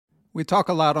We talk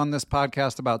a lot on this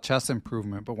podcast about chess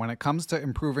improvement, but when it comes to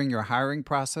improving your hiring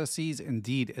processes,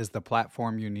 Indeed is the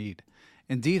platform you need.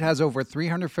 Indeed has over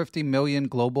 350 million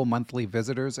global monthly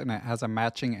visitors, and it has a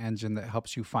matching engine that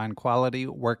helps you find quality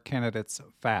work candidates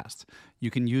fast. You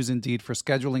can use Indeed for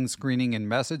scheduling, screening, and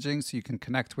messaging so you can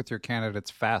connect with your candidates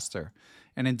faster.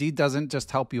 And Indeed doesn't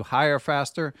just help you hire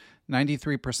faster.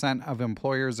 93% of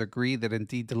employers agree that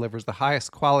Indeed delivers the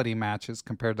highest quality matches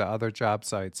compared to other job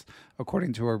sites,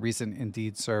 according to a recent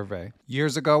Indeed survey.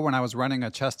 Years ago, when I was running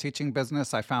a chess teaching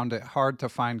business, I found it hard to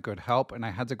find good help, and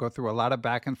I had to go through a lot of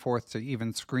back and forth to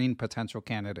even screen potential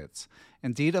candidates.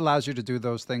 Indeed allows you to do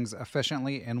those things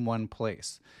efficiently in one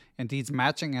place. Indeed's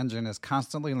matching engine is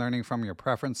constantly learning from your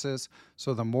preferences,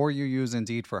 so the more you use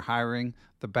Indeed for hiring,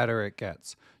 the better it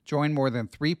gets. Join more than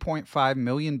 3.5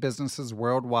 million businesses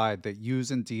worldwide that use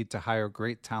Indeed to hire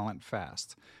great talent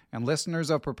fast. And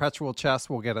listeners of Perpetual Chess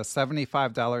will get a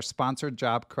 $75 sponsored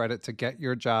job credit to get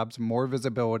your jobs more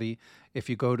visibility if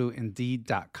you go to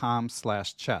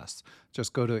Indeed.com/chess.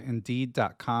 Just go to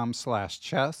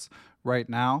Indeed.com/chess right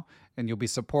now, and you'll be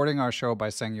supporting our show by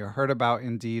saying you heard about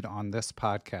Indeed on this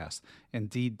podcast.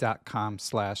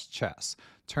 Indeed.com/chess.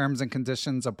 Terms and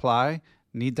conditions apply.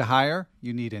 Need to hire?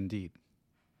 You need Indeed.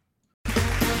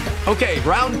 Okay,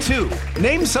 round two.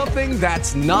 Name something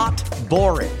that's not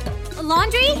boring. A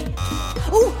laundry?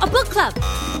 Ooh, a book club.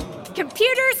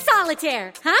 Computer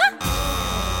solitaire, huh?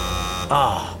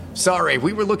 Ah, sorry,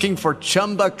 we were looking for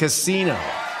Chumba Casino.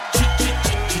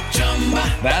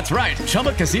 That's right,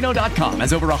 ChumbaCasino.com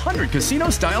has over 100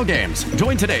 casino-style games.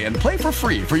 Join today and play for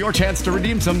free for your chance to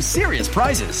redeem some serious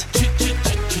prizes.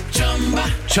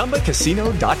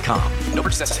 ChumbaCasino.com. No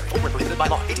purchase necessary. Void where prohibited by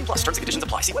law. 18+ terms and conditions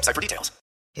apply. See website for details.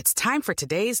 It's time for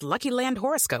today's Lucky Land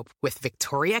horoscope with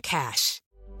Victoria Cash.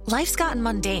 Life's gotten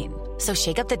mundane, so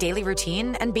shake up the daily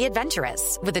routine and be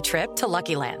adventurous with a trip to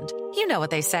Lucky Land. You know what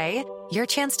they say, your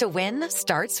chance to win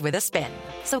starts with a spin.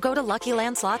 So go to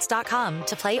LuckyLandSlots.com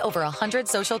to play over 100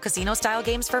 social casino-style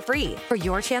games for free for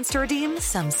your chance to redeem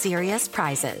some serious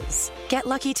prizes. Get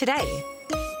lucky today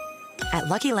at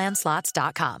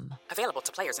LuckyLandSlots.com. Available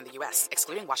to players in the U.S.,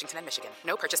 excluding Washington and Michigan.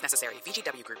 No purchase necessary.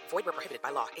 VGW Group. Void where prohibited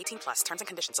by law. 18+. Terms and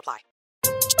conditions apply.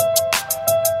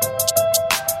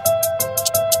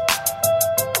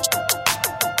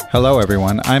 Hello,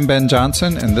 everyone. I'm Ben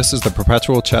Johnson, and this is the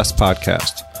Perpetual Chess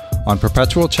Podcast. On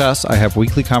Perpetual Chess, I have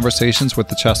weekly conversations with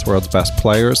the chess world's best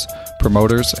players,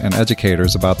 promoters, and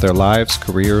educators about their lives,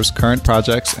 careers, current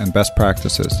projects, and best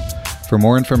practices. For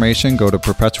more information, go to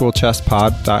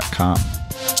perpetualchesspod.com.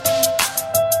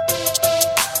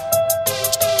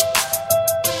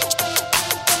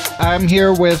 I'm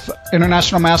here with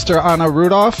International Master Anna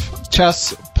Rudolph,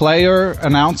 chess player,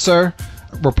 announcer,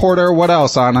 reporter. What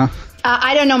else, Anna?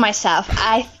 I don't know myself.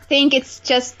 I think it's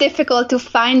just difficult to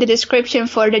find the description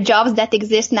for the jobs that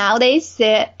exist nowadays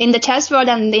in the chess world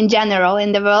and in general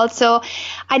in the world. So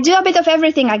I do a bit of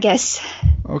everything, I guess.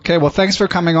 Okay, well, thanks for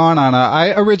coming on, Anna.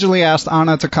 I originally asked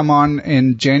Anna to come on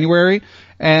in January,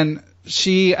 and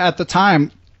she, at the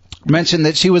time, mentioned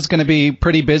that she was going to be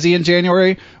pretty busy in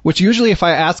January, which usually if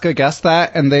I ask a guest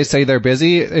that and they say they're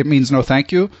busy, it means no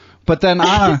thank you. But then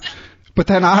Anna,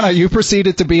 you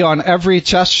proceeded to be on every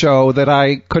chess show that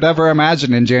I could ever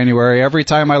imagine in January. Every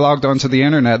time I logged onto the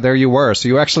internet, there you were. So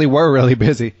you actually were really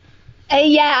busy.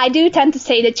 Yeah, I do tend to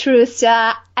say the truth.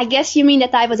 I guess you mean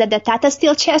that I was at the Tata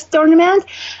Steel Chess Tournament,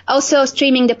 also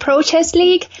streaming the Pro Chess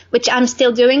League, which I'm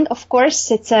still doing, of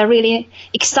course. It's a really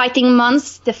exciting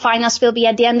month. The finals will be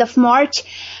at the end of March.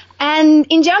 And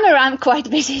in general, I'm quite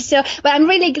busy. But I'm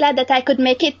really glad that I could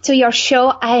make it to your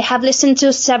show. I have listened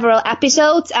to several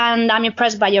episodes, and I'm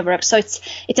impressed by your work. So it's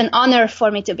an honor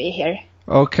for me to be here.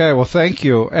 Okay, well, thank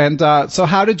you. And so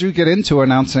how did you get into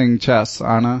announcing chess,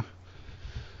 Anna?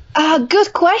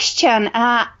 Good question.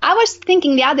 I was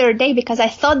thinking the other day because I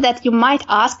thought that you might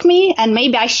ask me, and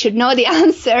maybe I should know the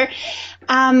answer.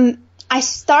 I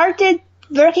started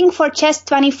working for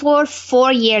Chess24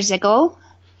 4 years ago.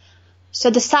 So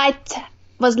the site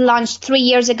was launched 3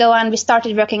 years ago, and we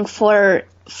started working for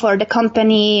the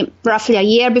company roughly a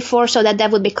year before, so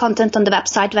that would be content on the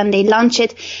website when they launch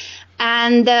it.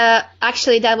 And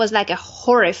actually, that was like a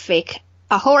horrific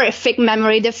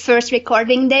memory, the first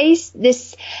recording days.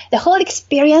 The whole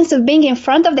experience of being in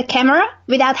front of the camera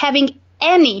without having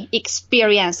any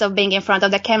experience of being in front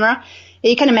of the camera.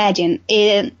 You can imagine.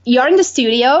 You're in the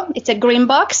studio. It's a green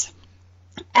box.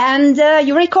 And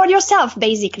you record yourself,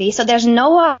 basically. So there's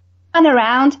no one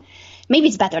around. Maybe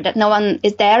it's better that no one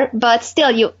is there. But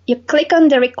still, you click on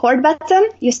the record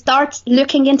button. You start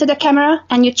looking into the camera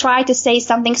and you try to say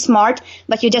something smart,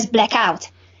 but you just black out.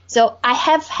 So I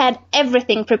have had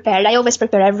everything prepared. I always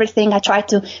prepare everything. I try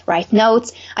to write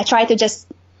notes. I try to just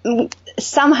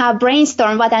somehow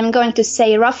brainstorm what I'm going to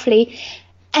say roughly.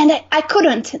 And I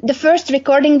couldn't. The first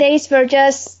recording days were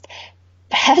just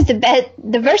perhaps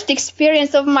the worst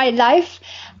experience of my life,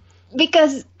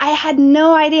 because I had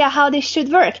no idea how this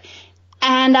should work.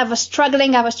 And I was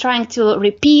struggling. I was trying to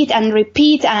repeat,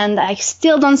 and I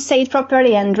still don't say it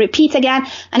properly, and repeat again.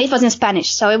 And it was in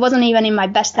Spanish, so it wasn't even in my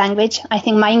best language. I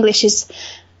think my English is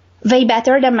way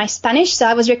better than my Spanish, so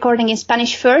I was recording in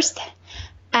Spanish first.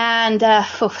 And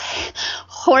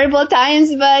horrible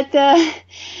times, but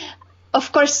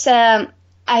of course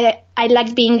I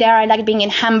liked being there. I liked being in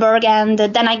Hamburg, and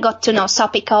then I got to know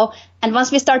Sopico. And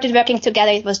once we started working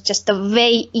together, it was just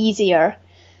way easier.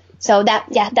 So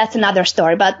that's another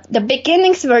story. But the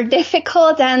beginnings were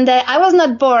difficult, and I was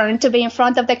not born to be in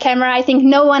front of the camera. I think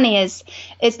no one is.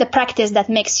 It's the practice that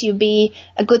makes you be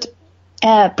a good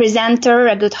presenter,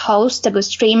 a good host, a good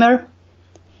streamer.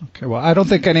 Okay, well, I don't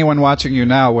think anyone watching you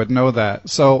now would know that.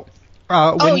 So,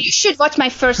 you should watch my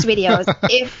first videos.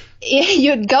 if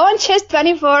you go on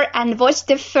Chess24 and watch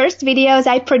the first videos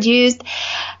I produced,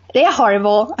 they are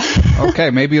horrible.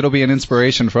 Okay, maybe it'll be an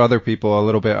inspiration for other people a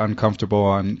little bit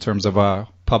uncomfortable in terms of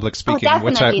public speaking,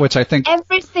 which I think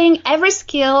every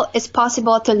skill is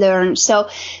possible to learn. So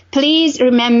please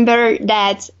remember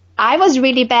that I was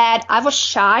really bad. I was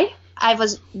shy. I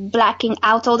was blacking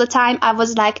out all the time. I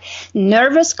was like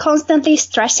nervous, constantly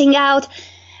stressing out.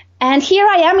 And here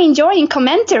I am enjoying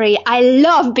commentary. I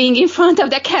love being in front of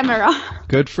the camera.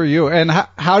 Good for you. And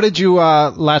how did you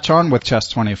latch on with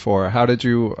Chess24? How did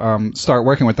you start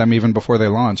working with them even before they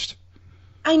launched?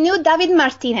 I knew David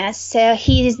Martinez.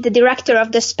 He is the director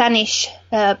of the Spanish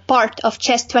part of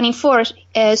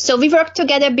Chess24. So we worked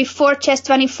together before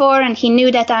Chess24, and he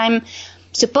knew that I'm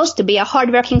supposed to be a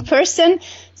hardworking person.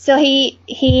 So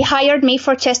he hired me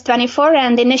for Chess24,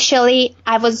 and initially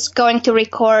I was going to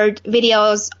record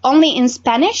videos only in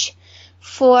Spanish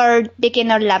for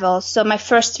beginner level. So my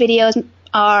first videos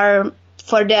are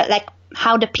for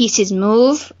how the pieces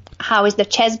move, how is the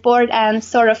chessboard, and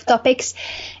sort of topics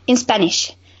in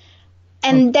Spanish.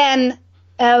 And then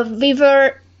we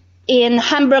were in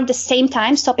Hamburg the same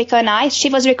time, Sopico and I. She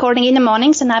was recording in the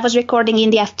mornings, and I was recording in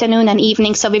the afternoon and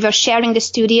evening. So we were sharing the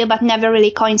studio, but never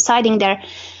really coinciding there.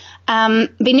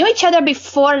 We knew each other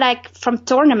before, from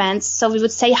tournaments, so we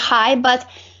would say hi, but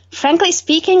frankly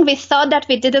speaking, we thought that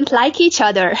we didn't like each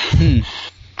other.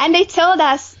 And they told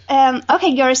us,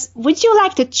 okay, girls, would you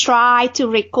like to try to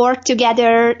record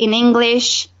together in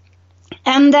English?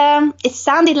 And it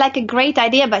sounded like a great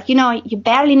idea, but, you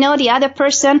barely know the other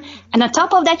person. And on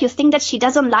top of that, you think that she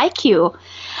doesn't like you.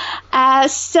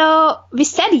 So we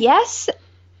said yes,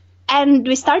 and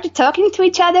we started talking to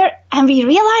each other, and we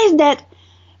realized that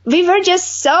we were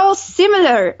just so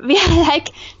similar. We are like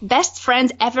best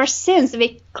friends ever since.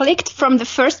 We clicked from the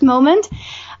first moment.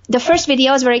 The first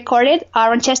videos we recorded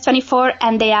are on Chess24,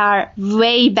 and they are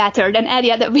way better than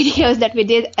any other videos that we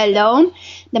did alone.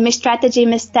 The Miss Strategy,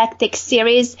 Miss Tactics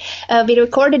series, we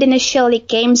recorded initially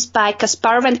games by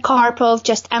Kasparov and Karpov,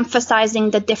 just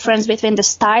emphasizing the difference between the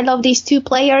style of these two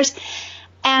players.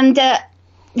 And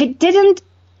we didn't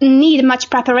need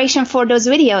much preparation for those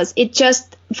videos. It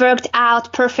just worked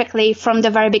out perfectly from the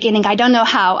very beginning. I don't know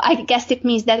how. I guess it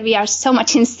means that we are so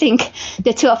much in sync,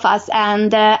 the two of us.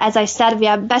 And as I said, we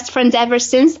are best friends ever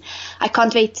since. I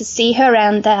can't wait to see her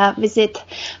and visit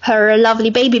her lovely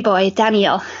baby boy,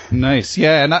 Daniel. Nice.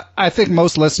 Yeah, and I think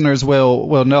most listeners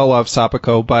will know of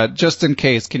Sopico, but just in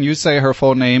case, can you say her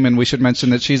full name? And we should mention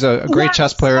that she's a great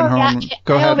chess player in her own.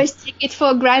 Go ahead. I always take it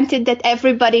for granted that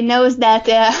everybody knows that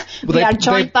we are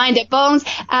joined by the bones.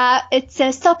 It's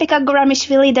Sopico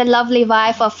Goramishvili, the lovely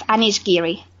wife of Anish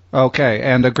Giri. Okay,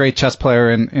 and a great chess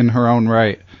player in her own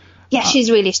right. Yeah,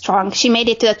 she's really strong. She made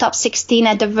it to the top 16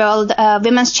 at the World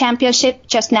Women's Championship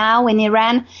just now in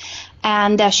Iran,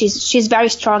 and she's very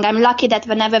strong. I'm lucky that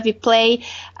whenever we play,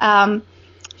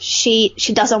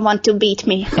 she doesn't want to beat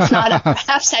me. If not,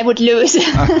 perhaps I would lose.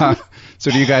 So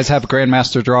do you guys have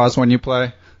grandmaster draws when you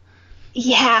play?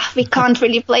 Yeah, we can't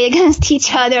really play against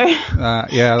each other.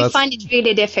 We find it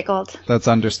really difficult. That's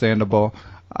understandable.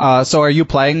 So are you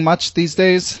playing much these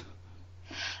days?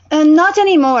 Not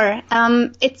anymore.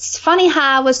 It's funny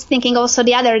how I was thinking also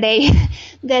the other day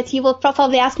that you will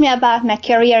probably ask me about my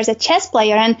career as a chess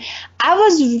player. And I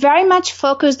was very much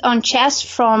focused on chess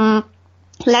from,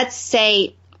 let's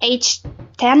say, age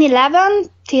 10, 11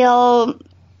 till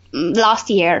last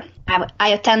year. I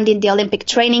attended the Olympic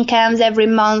training camps every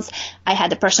month. I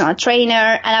had a personal trainer,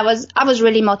 and I was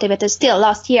really motivated still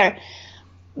last year.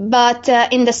 But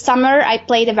in the summer, I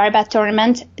played a very bad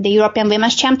tournament, the European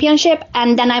Women's Championship,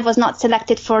 and then I was not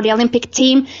selected for the Olympic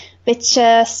team, which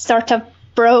sort of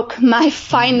broke my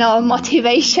final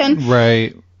motivation.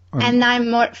 Right. And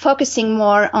I'm focusing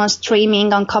more on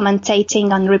streaming, on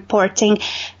commentating, on reporting.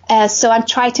 So I'm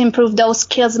trying to improve those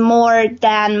skills more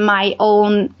than my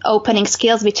own opening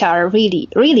skills, which are really,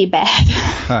 really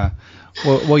bad.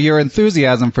 Well, your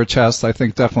enthusiasm for chess, I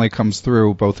think, definitely comes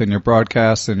through both in your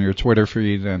broadcasts and your Twitter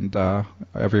feed and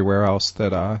everywhere else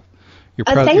that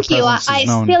thank you. I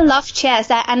still love chess,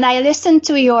 and I listened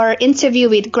to your interview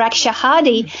with Greg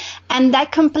Shahade, and I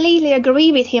completely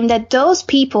agree with him that those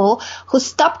people who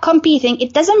stop competing,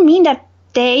 it doesn't mean that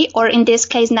they, or in this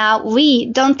case now, we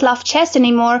don't love chess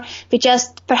anymore. We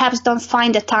just perhaps don't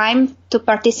find the time to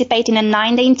participate in a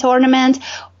 9-day tournament,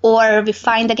 or we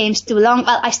find the games too long.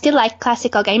 Well, I still like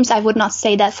classical games. I would not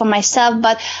say that for myself,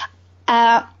 but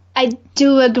I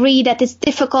do agree that it's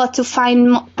difficult to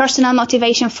find personal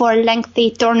motivation for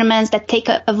lengthy tournaments that take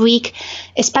a week,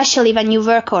 especially when you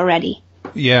work already.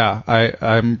 Yeah,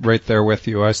 I'm right there with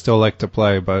you. I still like to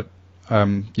play, but,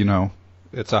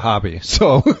 it's a hobby.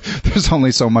 So there's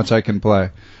only so much I can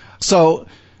play. So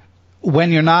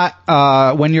when you're not,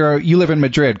 you live in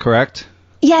Madrid, correct?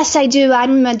 Yes, I do.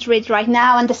 I'm in Madrid right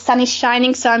now, and the sun is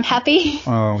shining, so I'm happy.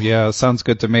 Oh, yeah, sounds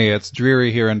good to me. It's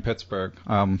dreary here in Pittsburgh,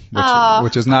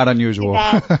 which is not unusual.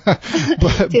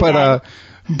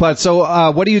 But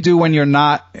so what do you do when you're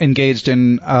not engaged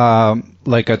in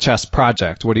like a chess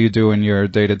project? What do you do in your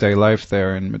day-to-day life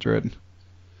there in Madrid?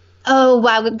 Oh,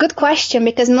 wow. Good question,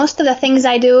 because most of the things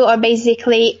I do, or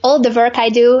basically all the work I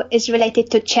do, is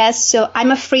related to chess. So I'm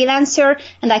a freelancer,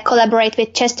 and I collaborate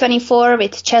with Chess24,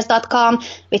 with Chess.com,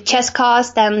 with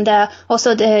Chesscast, and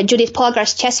also the Judith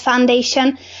Polgar's Chess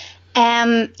Foundation.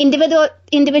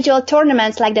 Individual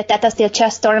tournaments like the Tata Steel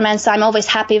chess tournaments, I'm always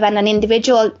happy when an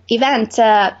individual event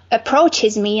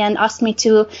approaches me and asks me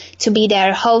to be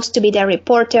their host, to be their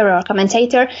reporter or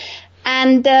commentator.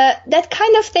 And that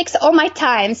kind of takes all my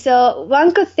time. So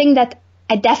one could think that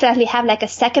I definitely have like a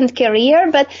second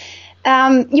career, but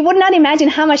you would not imagine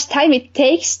how much time it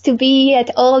takes to be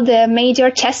at all the major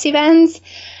chess events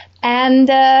and,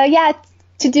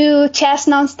 to do chess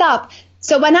nonstop.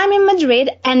 So when I'm in Madrid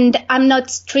and I'm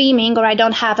not streaming, or I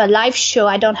don't have a live show,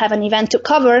 I don't have an event to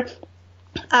cover,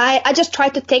 I just try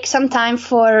to take some time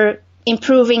for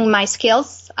improving my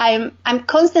skills. I'm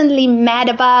constantly mad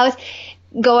about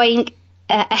going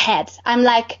ahead. I'm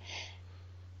like,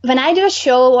 when I do a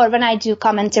show or when I do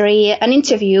commentary, an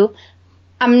interview,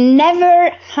 I'm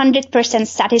never 100%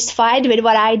 satisfied with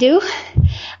what I do,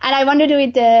 and I want to do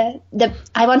it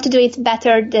I want to do it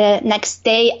better the next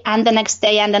day and the next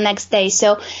day and the next day.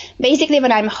 So basically,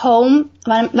 when I'm home,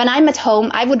 when I'm at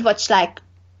home, I would watch like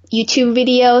YouTube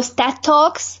videos, TED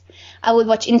Talks. I would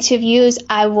watch interviews.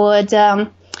 I would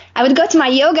go to my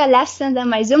yoga lessons and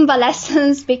my Zumba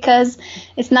lessons, because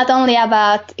it's not only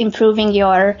about improving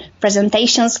your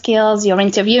presentation skills, your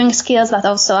interviewing skills, but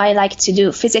also I like to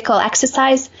do physical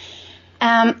exercise.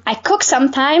 I cook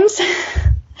sometimes,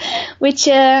 which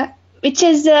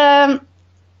is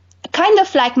kind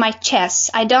of like my chess.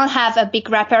 I don't have a big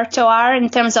repertoire in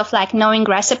terms of like knowing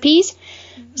recipes.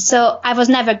 So I was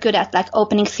never good at like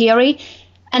opening theory.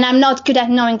 And I'm not good at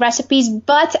knowing recipes,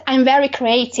 but I'm very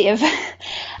creative. And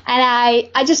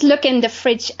I just look in the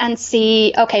fridge and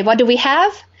see, okay, what do we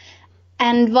have?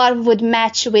 And what would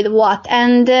match with what?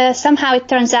 And somehow it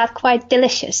turns out quite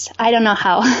delicious. I don't know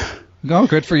how. No,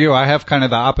 good for you. I have kind of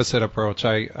the opposite approach.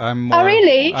 I'm more, oh,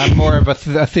 really? I'm more of a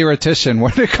theoretician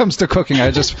when it comes to cooking.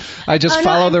 I just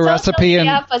follow the recipe and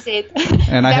the opposite.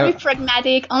 And very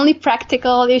pragmatic, only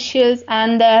practical issues.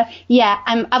 And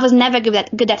I was never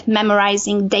good at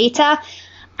memorizing data.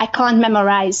 I can't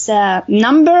memorize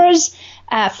numbers,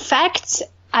 facts.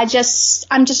 I'm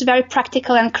just very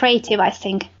practical and creative, I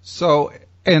think. So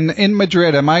in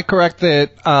Madrid, am I correct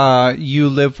that you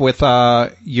live with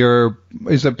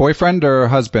is it boyfriend or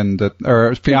husband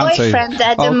or fiance? Boyfriend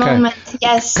at the moment,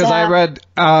 yes. Because I read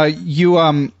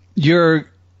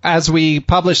you're, as we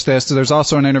publish this, there's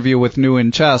also an interview with New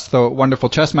in Chess, the wonderful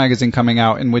chess magazine coming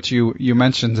out, in which you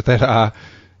mentioned that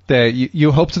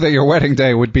you hoped that your wedding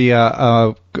day would be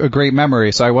a great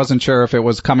memory. So I wasn't sure if it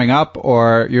was coming up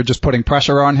or you're just putting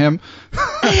pressure on him.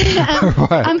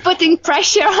 I'm putting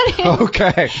pressure on him.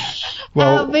 Okay.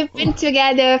 Well, we've been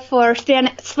together for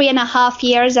 3.5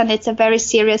 years, and it's a very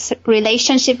serious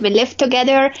relationship. We live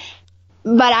together,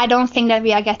 but I don't think that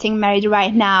we are getting married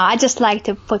right now. I just like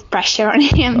to put pressure on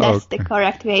him. That's the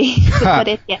correct way to put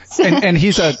it. Yes. and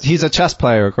he's a chess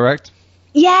player, correct?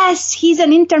 Yes, he's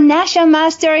an international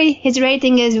master. His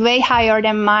rating is way higher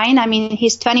than mine. I mean,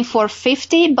 he's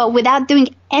 2450, but without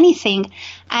doing anything.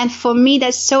 And for me,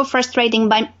 that's so frustrating.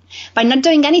 By not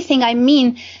doing anything, I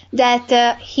mean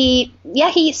that he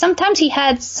sometimes he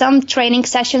had some training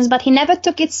sessions, but he never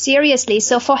took it seriously.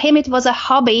 So for him, it was a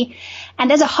hobby.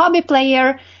 And as a hobby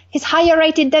player, he's higher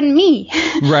rated than me.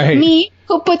 Right. Me,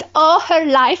 who put all her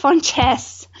life on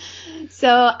chess. So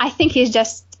I think he's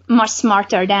just much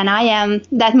smarter than I am.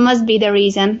 That must be the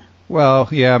reason. Well,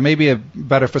 yeah, maybe a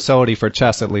better facility for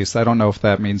chess at least. I don't know if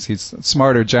that means he's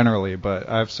smarter generally, but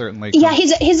I've certainly... Yeah,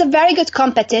 he's a very good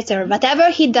competitor. Whatever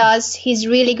he does, he's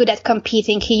really good at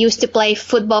competing. He used to play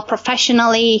football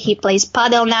professionally. He plays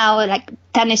paddle now, like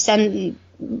tennis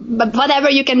but whatever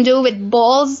you can do with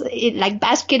balls, like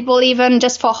basketball even,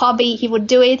 just for hobby, he would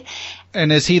do it.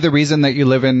 And is he the reason that you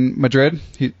live in Madrid?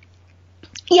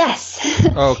 Yes.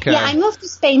 Okay. Yeah, I moved to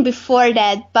Spain before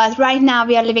that, but right now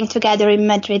we are living together in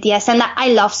Madrid, yes. And I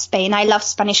love Spain. I love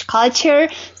Spanish culture,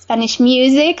 Spanish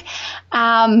music,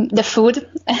 the food,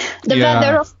 the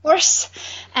weather, of course,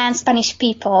 and Spanish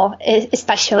people,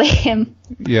 especially him.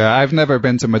 Yeah, I've never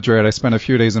been to Madrid. I spent a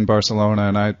few days in Barcelona,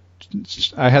 and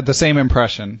I had the same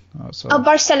impression.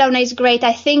 Barcelona is great.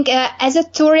 I think as a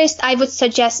tourist, I would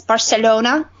suggest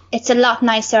Barcelona. It's a lot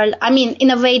nicer. I mean,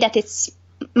 in a way that it's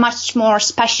much more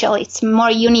special. It's more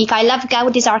unique. I love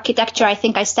Gaudi's architecture. I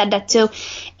think I said that too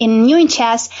in New in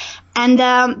Chess. And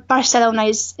Barcelona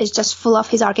is just full of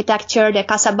his architecture, the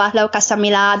Casa Batlló, Casa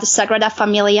Milà, the Sagrada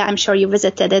Familia. I'm sure you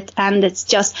visited it. And it's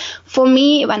just, for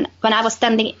me, when I was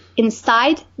standing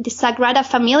inside the Sagrada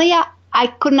Familia, I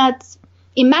could not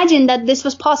imagine that this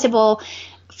was possible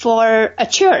for a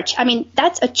church. I mean,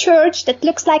 that's a church that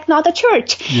looks like not a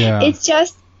church. Yeah. It's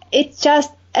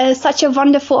just such a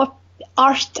wonderful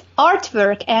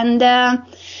artwork, and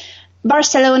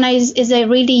Barcelona is a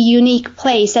really unique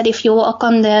place that if you walk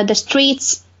on the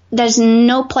streets, there's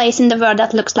no place in the world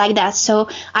that looks like that. So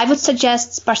I would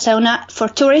suggest Barcelona for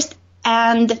tourists.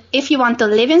 And if you want to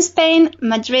live in Spain,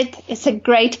 Madrid is a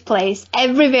great place.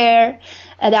 Everywhere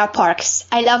there are parks.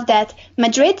 I love that.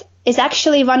 Madrid is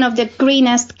actually one of the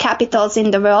greenest capitals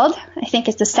in the world. I think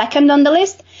it's the second on the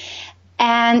list.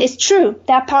 And it's true.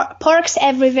 There are parks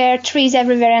everywhere, trees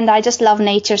everywhere, and I just love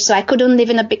nature. So I couldn't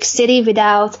live in a big city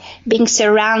without being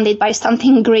surrounded by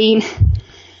something green.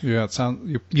 Yeah, it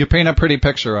sounds. You paint a pretty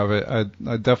picture of it.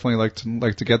 I definitely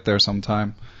like to get there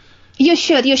sometime. You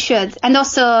should. And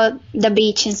also the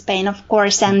beach in Spain, of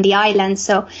course, and the islands.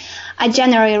 So I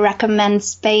generally recommend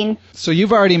Spain. So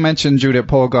you've already mentioned Judit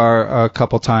Polgar a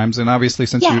couple times, and obviously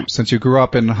since you grew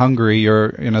up in Hungary, you're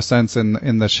in a sense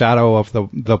in the shadow of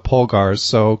the Polgars.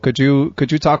 So could you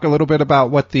talk a little bit about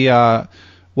what the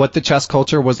chess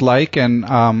culture was like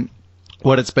and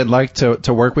what it's been like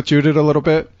to work with Judit a little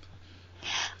bit?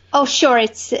 Oh, sure.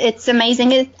 It's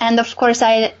amazing. And of course,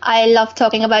 I love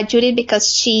talking about Judit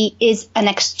because she is an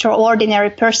extraordinary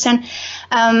person.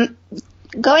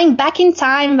 Going back in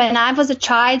time when I was a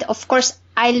child, of course,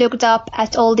 I looked up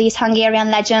at all these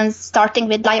Hungarian legends, starting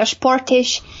with Lajos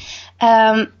Portis,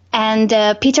 and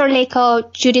Peter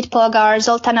Leko, Judit Polgar,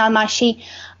 Zoltán Almási.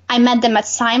 I met them at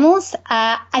Simons.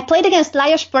 I played against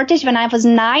Lajos Portis when I was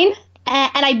 9,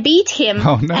 and I beat him.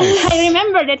 Oh, nice. And I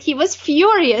remember that he was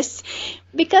furious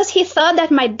because he thought that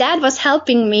my dad was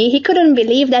helping me. He couldn't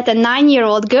believe that a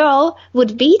 9-year-old girl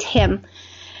would beat him.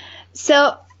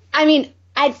 So, I mean,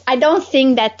 I don't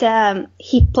think that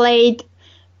he played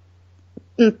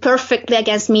perfectly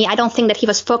against me. I don't think that he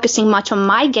was focusing much on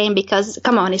my game because,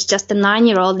 come on, it's just a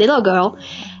 9-year-old little girl.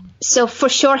 So for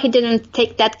sure he didn't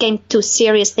take that game too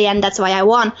seriously, and that's why I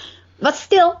won. But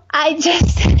still,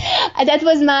 that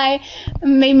was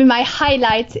maybe my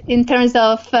highlight in terms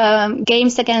of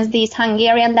games against these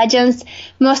Hungarian legends.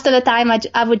 Most of the time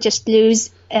I would just lose.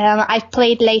 I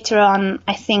played later on,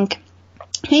 I think,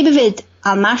 maybe with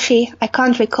Almási. I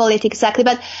can't recall it exactly,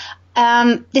 but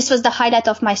this was the highlight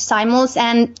of my Simons,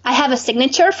 and I have a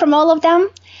signature from all of them.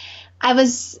 I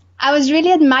was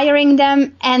really admiring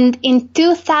them, and in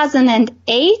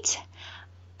 2008,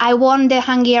 I won the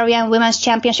Hungarian Women's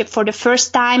Championship for the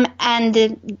first time,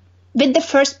 and with the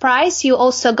first prize, you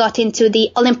also got into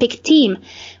the Olympic team,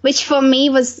 which for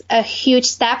me was a huge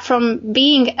step from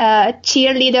being a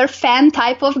cheerleader fan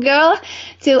type of girl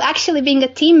to actually being a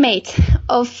teammate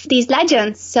of these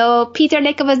legends. So Peter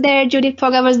Leko was there, Judit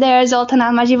Polgar was there, Zoltán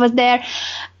Almási was there,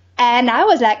 and I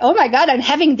was like, oh my God, I'm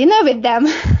having dinner with them.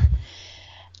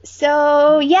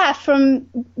 So, yeah, from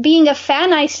being a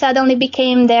fan, I suddenly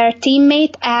became their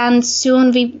teammate, and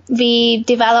soon we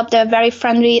developed a very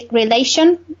friendly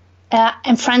relation.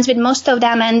 I'm friends with most of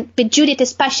them, and with Judit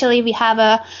especially, we have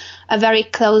a very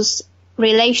close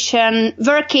relation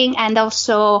working, and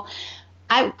also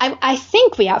I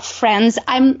think we are friends.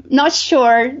 I'm not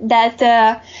sure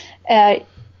that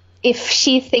if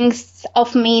she thinks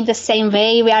of me the same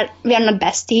way. We are not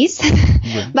besties,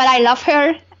 but I love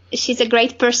her. She's a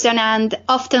great person, and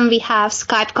often we have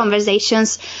Skype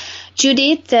conversations.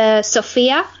 Judith,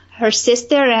 Sophia, her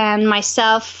sister, and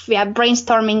myself, we are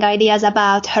brainstorming ideas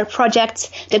about her project,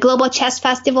 the Global Chess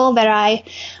Festival, where I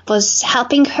was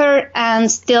helping her, and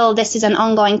still this is an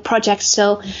ongoing project.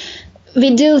 So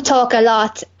we do talk a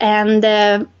lot,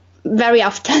 and very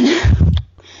often.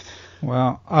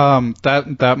 Well,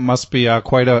 that must be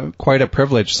quite a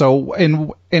privilege. So,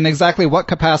 in exactly what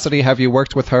capacity have you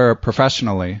worked with her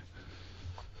professionally?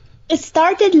 It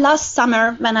started last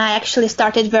summer when I actually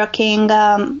started working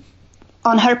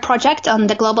on her project on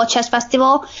the Global Chess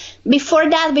Festival. Before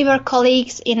that, we were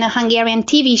colleagues in a Hungarian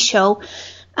TV show.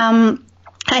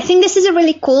 I think this is a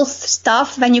really cool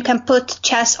stuff when you can put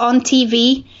chess on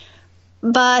TV.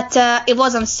 But it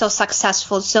wasn't so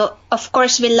successful. So, of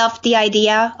course, we loved the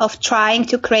idea of trying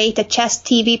to create a chess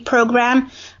TV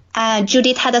program.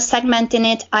 Judith had a segment in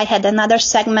it. I had another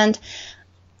segment.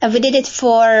 We did it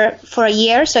for a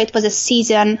year. So it was a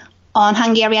season on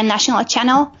Hungarian national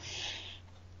channel.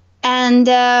 And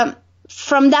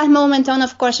from that moment on,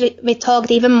 of course, we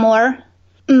talked even more.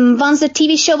 Once the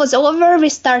TV show was over, we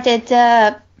started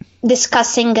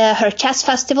discussing her chess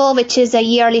festival, which is a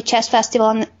yearly chess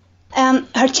festival.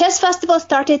 Her chess festival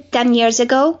started 10 years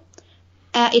ago.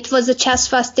 It was a chess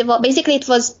festival. Basically, it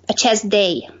was a chess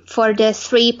day for the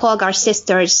 3 Polgar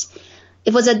sisters.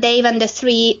 It was a day when the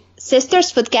 3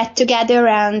 sisters would get together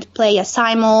and play a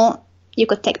simul. You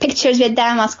could take pictures with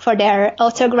them, ask for their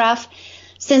autograph.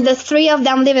 Since the 3 of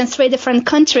them live in 3 different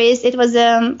countries, it was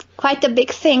quite a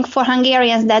big thing for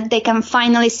Hungarians that they can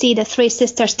finally see the 3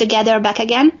 sisters together back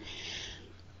again.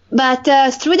 But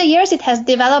through the years, it has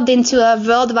developed into a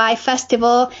worldwide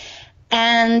festival.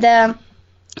 And,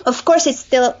 of course, it's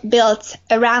still built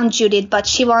around Judith, but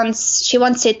she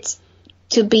wants it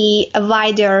to be a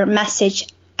wider message.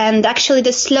 And actually,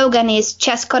 the slogan is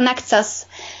 "Chess Connects Us,"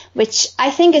 which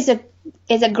I think is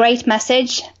a great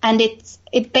message. And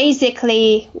it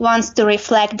basically wants to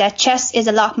reflect that chess is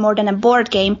a lot more than a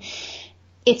board game.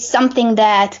 It's something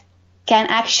that can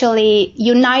actually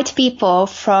unite people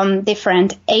from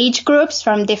different age groups,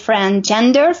 from different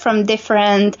gender, from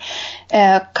different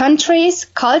countries,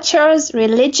 cultures,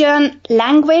 religion,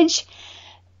 language.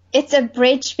 It's a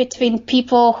bridge between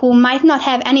people who might not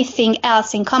have anything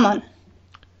else in common.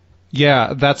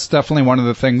 Yeah, that's definitely one of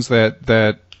the things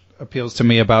that appeals to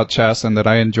me about chess, and that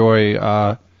I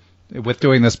enjoy with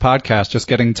doing this podcast, just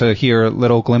getting to hear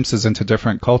little glimpses into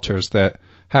different cultures that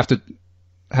have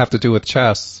to do with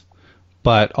chess,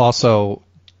 but also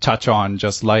touch on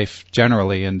just life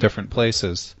generally in different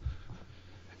places.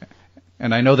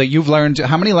 And I know that you've learned,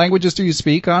 how many languages do you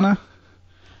speak, Anna?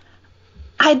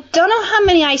 I don't know how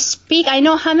many I speak. I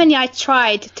know how many I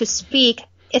tried to speak.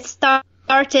 It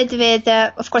started with,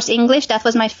 of course, English. That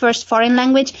was my first foreign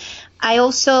language. I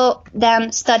also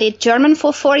then studied German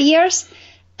for 4 years.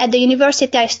 At the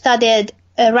university, I studied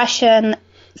Russian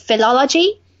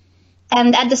philology.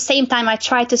 And at the same time, I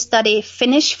tried to study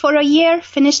Finnish for a year,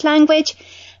 Finnish language.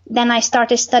 Then I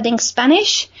started studying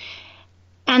Spanish.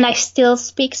 And I still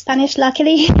speak Spanish,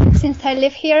 luckily, since I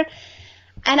live here.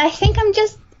 And I think I'm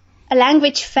just a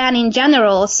language fan in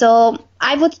general. So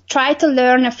I would try to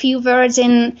learn a few words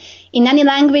in any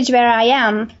language where I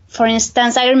am. For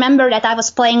instance, I remember that I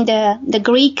was playing the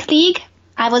Greek League.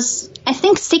 I was, I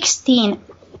think, 16.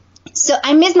 So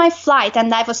I missed my flight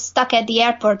and I was stuck at the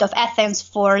airport of Athens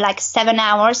for like 7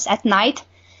 hours at night.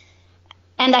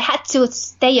 And I had to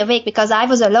stay awake because I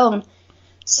was alone.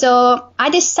 So I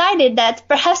decided that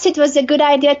perhaps it was a good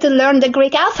idea to learn the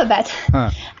Greek alphabet.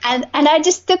 Huh. And I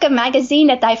just took a magazine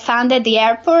that I found at the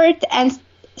airport and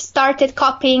started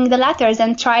copying the letters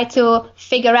and tried to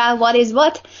figure out what is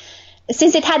what.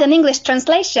 Since it had an English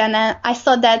translation, I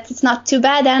thought that it's not too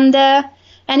bad.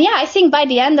 And yeah, I think by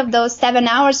the end of those 7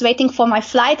 hours waiting for my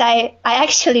flight, I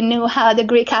actually knew how the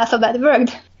Greek alphabet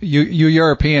worked. You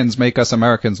Europeans make us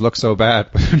Americans look so bad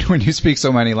when you speak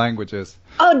so many languages.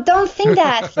 Oh, don't think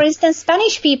that. For instance,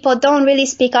 Spanish people don't really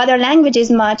speak other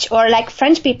languages much, or like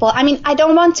French people. I mean, I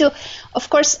don't want to, of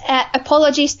course,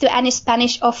 apologies to any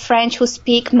Spanish or French who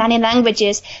speak many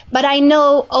languages. But I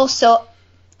know also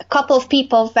a couple of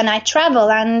people when I travel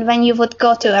and when you would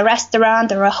go to a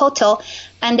restaurant or a hotel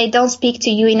and they don't speak to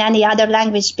you in any other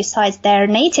language besides their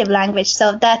native language.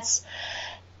 So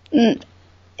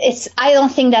I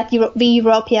don't think that we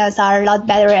Europeans are a lot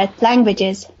better at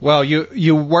languages. Well,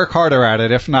 you work harder at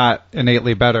it, if not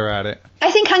innately better at it.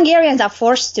 I think Hungarians are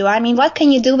forced to. I mean, what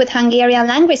can you do with Hungarian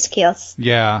language skills?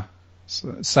 Yeah,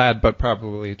 sad but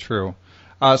probably true.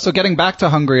 So getting back to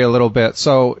Hungary a little bit,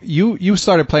 so you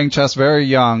started playing chess very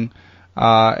young,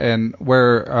 and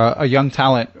were a young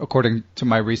talent according to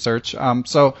my research.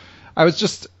 So I was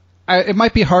just, it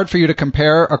might be hard for you to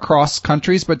compare across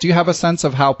countries, but do you have a sense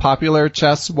of how popular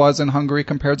chess was in Hungary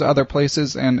compared to other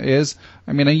places and is?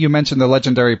 I mean, you mentioned the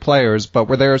legendary players, but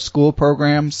were there school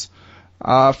programs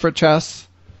for chess?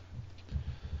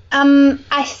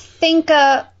 I think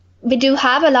we do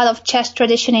have a lot of chess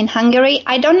tradition in Hungary.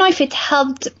 I don't know if it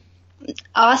helped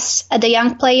us, the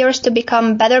young players, to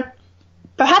become better.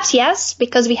 Perhaps yes,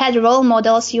 because we had role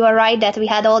models. You are right that we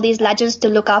had all these legends to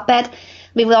look up at.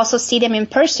 We would also see them in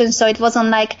person, so it wasn't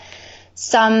like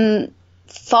some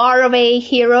faraway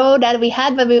hero that we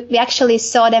had, but we actually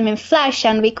saw them in flesh,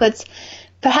 and we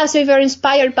were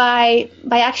inspired by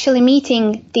actually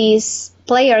meeting these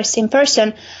players in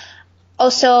person.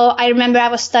 Also, I remember I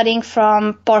was studying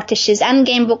from Portis's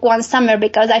Endgame book one summer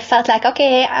because I felt like,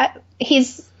 okay,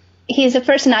 he's a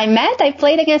person I met. I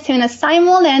played against him in a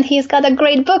simul, and he's got a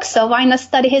great book, so why not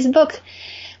study his book?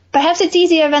 Perhaps it's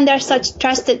easier when there's such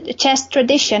trusted chess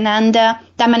tradition and that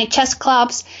many chess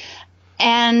clubs.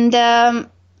 And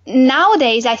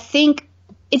nowadays, I think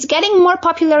it's getting more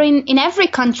popular in every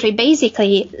country,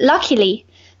 basically, luckily,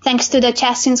 thanks to the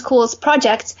Chess in Schools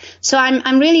project. So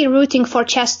I'm really rooting for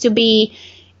chess to be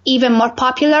even more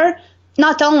popular,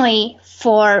 not only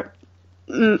for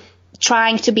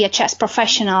trying to be a chess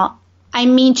professional. I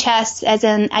mean chess as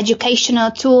an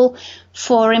educational tool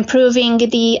for improving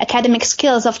the academic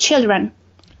skills of children.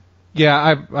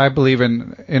 Yeah, I believe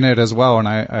in it as well, and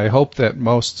I hope that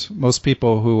most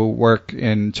people who work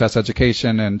in chess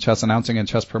education and chess announcing and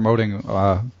chess promoting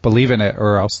believe in it,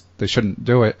 or else they shouldn't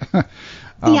do it.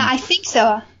 Yeah, I think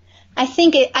so. I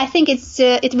think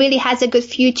it really has a good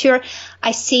future.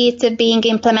 I see it being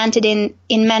implemented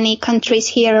in many countries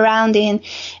here around.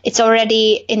 It's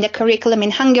already in the curriculum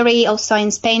in Hungary, also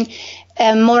in Spain.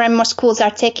 More and more schools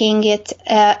are taking it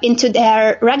into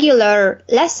their regular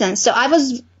lessons. So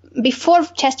before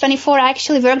Chess24, I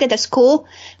actually worked at a school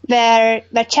where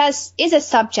chess is a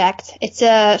subject. It's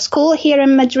a school here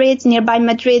in Madrid, nearby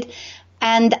Madrid,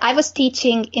 and I was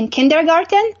teaching in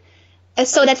kindergarten,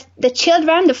 so that the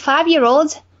children, the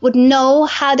 5-year-olds, would know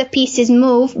how the pieces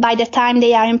move by the time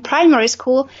they are in primary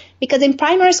school, because in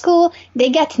primary school they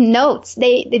get notes.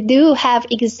 They do have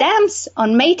exams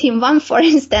on Mate 1, for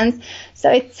instance.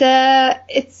 So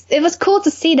it was cool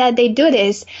to see that they do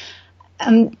this,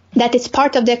 that it's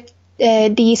part of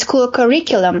the school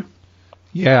curriculum.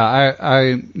 Yeah,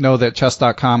 I know that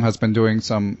Chess.com has been doing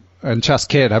and Chess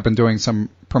Kid have been doing some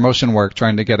promotion work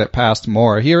trying to get it passed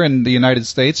more. Here in the United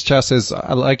States, chess is,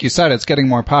 like you said, it's getting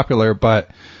more popular, but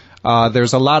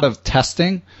there's a lot of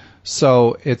testing,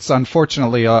 so it's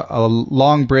unfortunately a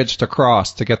long bridge to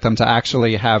cross to get them to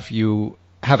actually have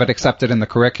it accepted in the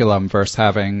curriculum versus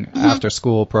having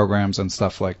after-school programs and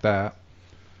stuff like that.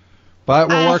 But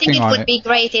we're working on it. I think it would be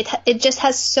great. It just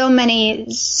has so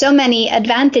many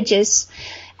advantages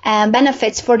and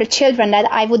benefits for the children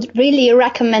that I would really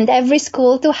recommend every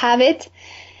school to have it.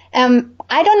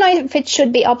 I don't know if it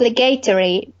should be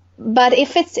obligatory, but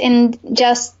if it's in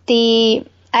just the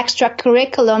extra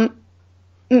curriculum,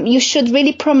 you should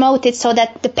really promote it so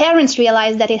that the parents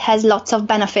realize that it has lots of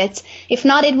benefits. If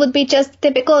not, it would be just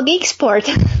typical geek sport.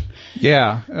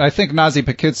 Yeah, I think Nazi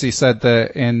Pakidze said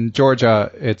that in Georgia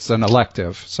it's an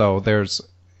elective, so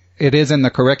it is in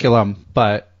the curriculum,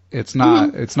 but it's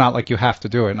not it's not like you have to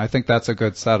do it, and I think that's a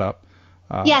good setup.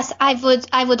 Yes,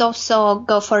 I would also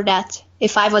go for that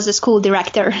if I was a school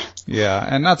director. Yeah,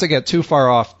 and not to get too far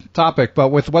off topic, but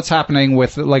with what's happening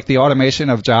with like the automation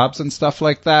of jobs and stuff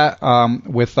like that,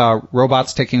 with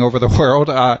robots taking over the world.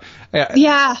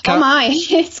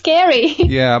 It's scary.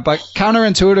 Yeah, but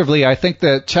counterintuitively, I think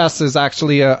that chess is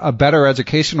actually a better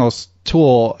educational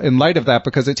tool in light of that,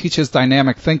 because it teaches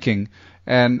dynamic thinking.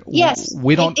 And yes,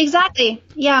 we don't exactly.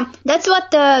 Yeah, that's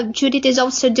what Judith is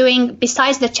also doing.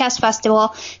 Besides the chess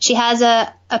festival, she has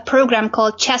a program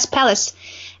called Chess Palace,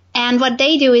 and what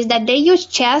they do is that they use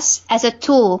chess as a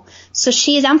tool. So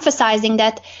she is emphasizing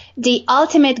that the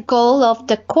ultimate goal of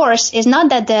the course is not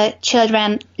that the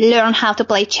children learn how to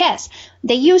play chess.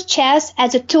 They use chess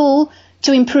as a tool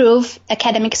to improve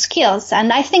academic skills,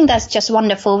 and I think that's just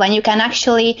wonderful when you can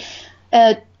actually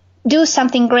do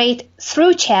something great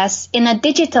through chess in a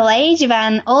digital age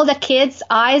when all the kids'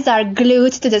 eyes are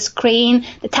glued to the screen,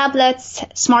 the tablets,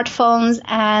 smartphones,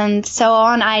 and so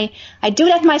on. I do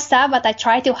that myself, but I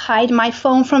try to hide my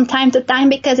phone from time to time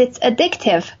because it's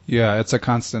addictive. Yeah, it's a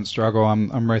constant struggle.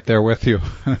 I'm right there with you.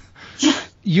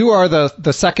 You are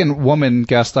the second woman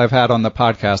guest I've had on the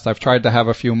podcast. I've tried to have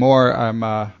a few more. I'm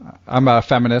a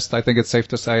feminist, I think it's safe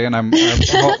to say, and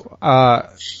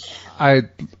I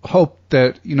hope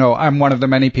that, I'm one of the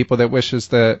many people that wishes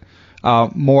that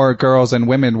more girls and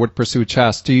women would pursue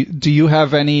chess. Do you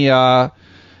have any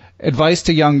advice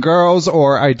to young girls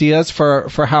or ideas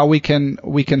for how we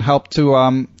can help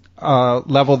to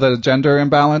level the gender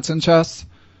imbalance in chess?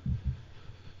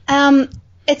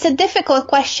 It's a difficult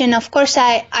question. Of course,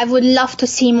 I would love to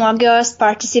see more girls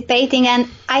participating, and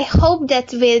I hope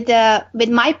that with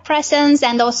my presence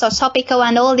and also Sopiko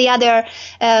and all the other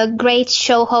great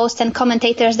show hosts and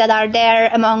commentators that are there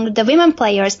among the women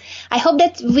players, I hope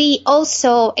that we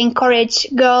also encourage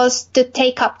girls to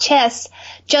take up chess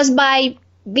just by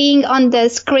being on the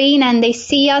screen, and they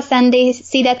see us and they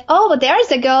see that, oh,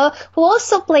 there's a girl who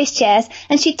also plays chess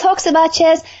and she talks about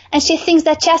chess and she thinks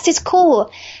that chess is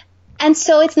cool. And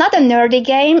so it's not a nerdy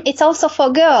game. It's also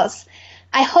for girls.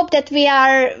 I hope that we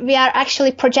are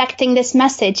actually projecting this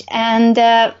message. And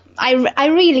I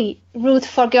really root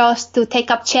for girls to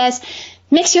take up chess.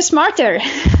 Makes you smarter.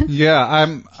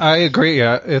 Yeah, I agree.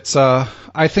 It's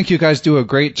I think you guys do a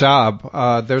great job.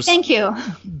 Thank you.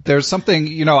 There's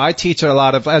something, I teach a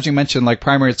lot of, as you mentioned, like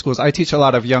primary schools. I teach a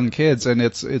lot of young kids, and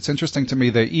it's interesting to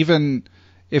me that even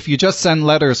if you just send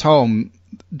letters home,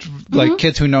 like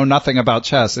kids who know nothing about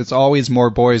chess, it's always more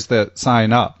boys that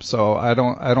sign up. So I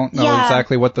don't know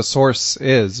exactly what the source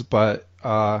is, but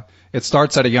it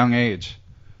starts at a young age.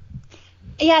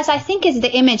 Yes, I think it's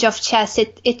the image of chess.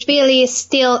 It really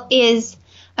still is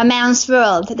a man's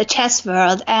world, the chess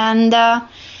world, and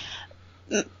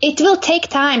it will take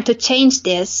time to change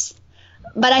this.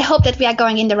 But I hope that we are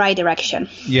going in the right direction.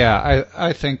 Yeah,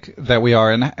 I think that we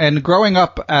are. And growing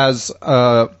up as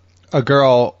a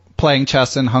girl playing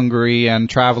chess in Hungary and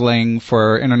traveling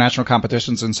for international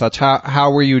competitions and such,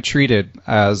 how were you treated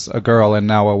as a girl and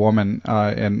now a woman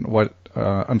in what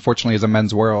unfortunately is a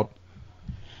men's world?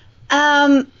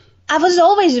 I was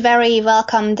always very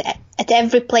welcomed at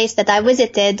every place that I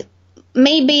visited.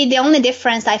 Maybe the only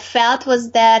difference I felt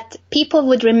was that people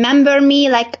would remember me,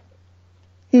 like,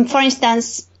 for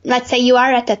instance, let's say you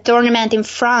are at a tournament in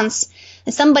France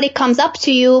and somebody comes up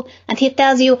to you and he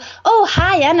tells you, oh,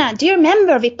 hi, Anna, do you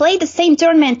remember we played the same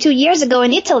tournament 2 years ago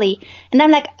in Italy? And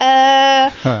I'm like,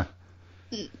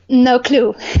 no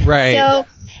clue. Right. So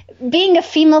being a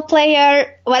female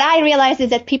player, what I realized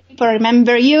is that people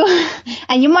remember you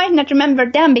and you might not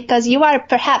remember them because you are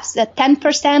perhaps at 10%,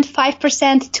 5%,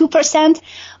 2%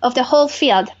 of the whole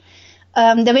field,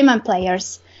 the women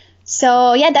players.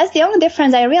 So, yeah, that's the only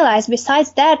difference I realized.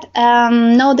 Besides that,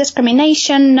 no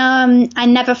discrimination. I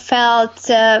never felt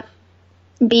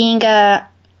being a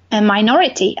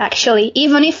minority, actually.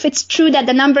 Even if it's true that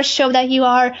the numbers show that you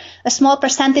are a small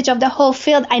percentage of the whole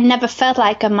field, I never felt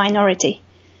like a minority.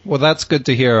 Well, that's good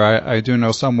to hear. I do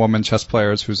know some women chess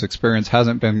players whose experience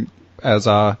hasn't been as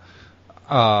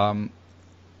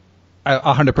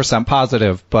 100%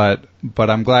 positive, but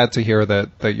I'm glad to hear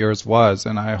that yours was,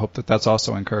 and I hope that that's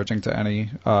also encouraging to any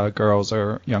girls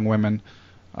or young women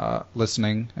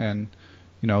listening and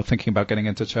thinking about getting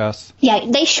into chess. Yeah,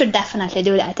 they should definitely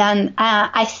do that, and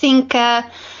I think, as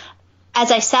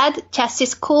I said, chess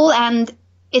is cool, and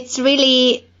it's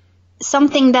really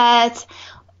something that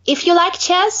if you like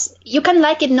chess, you can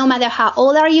like it no matter how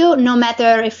old are you, no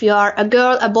matter if you are a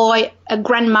girl, a boy, a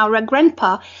grandma, or a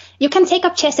grandpa. You can take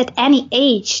up chess at any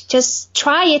age. Just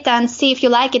try it and see if you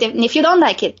like it. And if you don't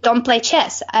like it, don't play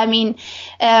chess. I mean,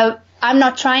 I'm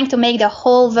not trying to make the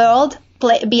whole world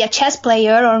be a chess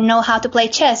player or know how to play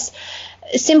chess.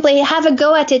 Simply have a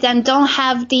go at it and don't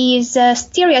have these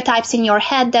stereotypes in your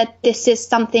head that this is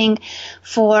something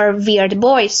for weird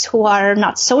boys who are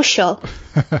not social.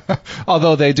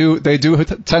 Although they do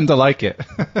tend to like it.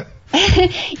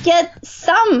 Yeah,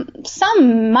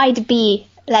 some might be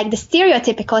like the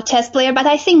stereotypical chess player, but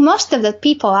I think most of the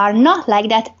people are not like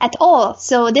that at all.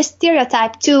 So this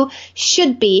stereotype too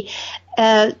should be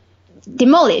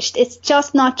demolished. It's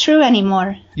just not true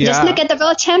anymore. Yeah. Just look at the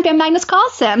world champion Magnus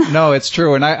Carlsen. No, it's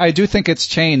true, and I do think it's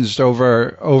changed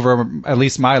over at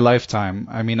least my lifetime.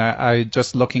 I mean, I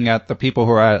just looking at the people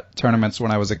who were at tournaments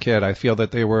when I was a kid, I feel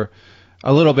that they were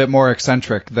a little bit more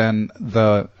eccentric than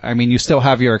I mean, you still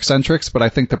have your eccentrics, but I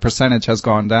think the percentage has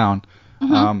gone down.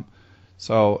 Mm-hmm.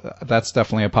 So that's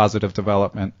definitely a positive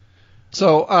development.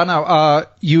 So, Anna,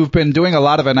 you've been doing a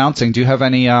lot of announcing. Do you have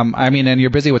any, and you're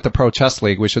busy with the Pro Chess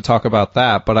League. We should talk about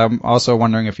that. But I'm also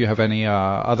wondering if you have any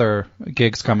other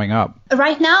gigs coming up.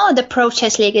 Right now, the Pro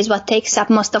Chess League is what takes up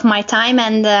most of my time.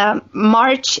 And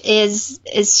March is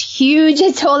huge.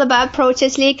 It's all about Pro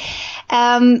Chess League.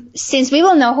 Since we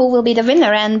will know who will be the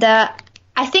winner. And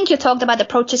I think you talked about the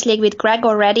Pro Chess League with Greg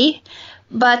already.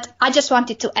 But I just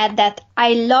wanted to add that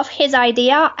I love his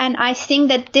idea. And I think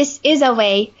that this is a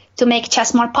way to make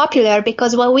chess more popular,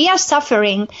 because what we are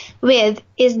suffering with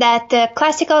is that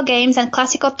classical games and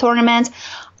classical tournaments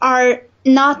are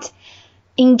not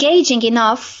engaging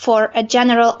enough for a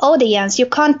general audience. You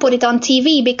can't put it on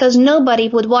TV because nobody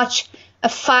would watch a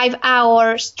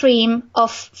 5-hour stream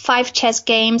of 5 chess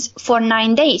games for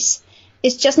 9 days.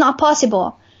 It's just not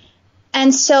possible.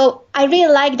 And so I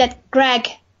really like that Greg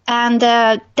and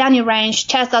Danny Range,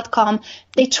 chess.com,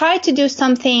 they try to do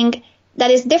something that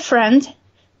is different.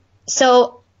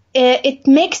 So it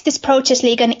makes this Pro Chess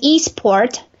League an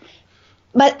e-sport,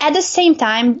 but at the same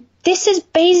time, this is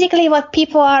basically what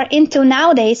people are into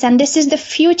nowadays, and this is the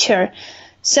future.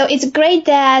 So it's great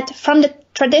that from the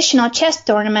traditional chess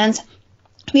tournaments,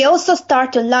 we also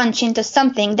start to launch into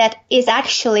something that is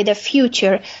actually the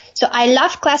future. So I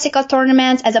love classical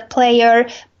tournaments as a player,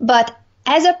 but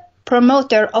as a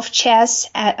promoter of chess,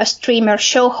 a streamer,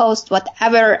 show host,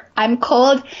 whatever I'm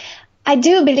called, I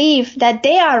do believe that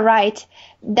they are right,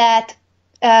 that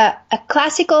a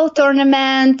classical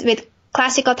tournament with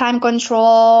classical time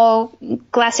control,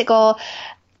 classical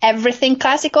everything,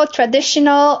 classical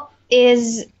traditional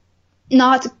is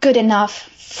not good enough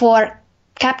for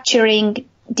capturing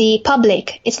the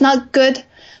public. It's not good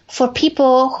for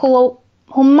people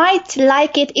who might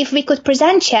like it if we could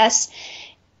present chess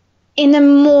in a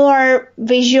more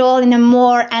visual, in a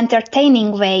more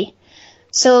entertaining way.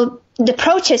 So the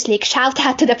Pro Chess League, shout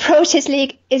out to the Pro Chess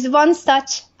League, is one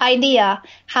such idea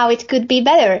how it could be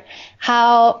better.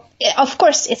 How, of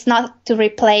course, it's not to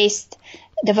replace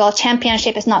the World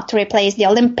Championship, it's not to replace the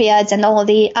Olympiads and all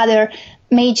the other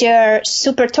major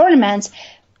super tournaments,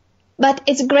 but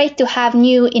it's great to have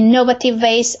new innovative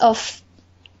ways of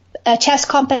chess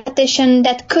competition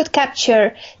that could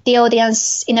capture the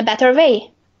audience in a better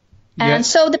way. And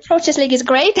so the Pro Chess League is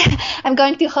great. I'm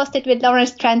going to host it with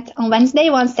Lawrence Trent on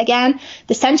Wednesday, once again,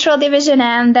 the Central Division.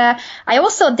 And I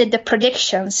also did the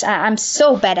predictions. I'm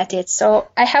so bad at it. So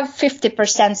I have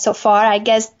 50% so far. I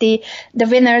guess the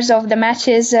winners of the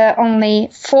matches, only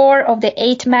 4 of the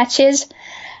 8 matches.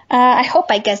 I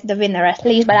hope I guess the winner at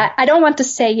least, but I don't want to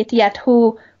say it yet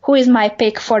who is my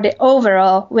pick for the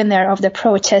overall winner of the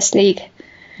Pro Chess League.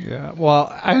 Yeah,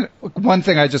 well, one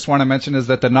thing I just want to mention is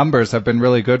that the numbers have been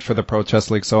really good for the Pro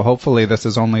Chess League, so hopefully this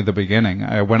is only the beginning.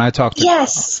 When I talked to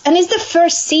Yes, and it's the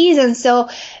first season, so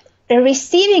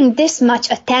receiving this much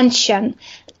attention,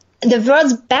 the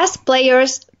world's best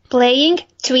players playing,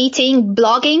 tweeting,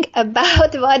 blogging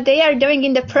about what they are doing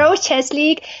in the Pro Chess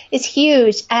League is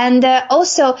huge. And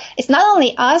also, it's not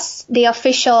only us, the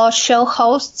official show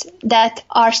hosts, that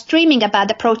are streaming about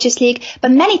the Pro Chess League,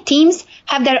 but many teams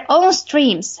have their own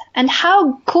streams. And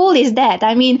how cool is that?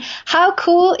 I mean, how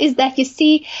cool is that you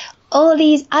see all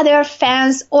these other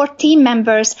fans or team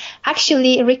members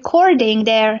actually recording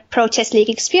their Pro Chess League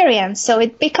experience? So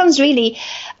it becomes really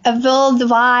a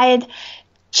worldwide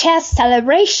chess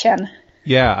celebration.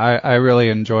 Yeah, I really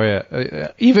enjoy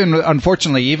it.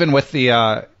 Unfortunately, even with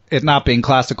the it not being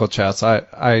classical chess,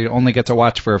 I only get to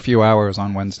watch for a few hours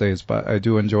on Wednesdays, but I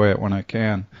do enjoy it when I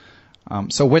can.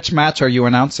 So which match are you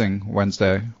announcing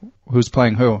Wednesday? Who's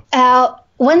playing who?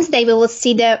 Wednesday we will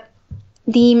see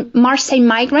the Marseille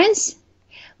Migrants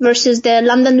versus the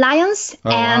London Lions,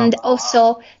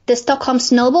 also the Stockholm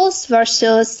Snowballs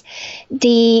versus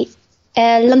the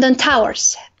London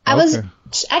Towers. I was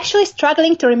actually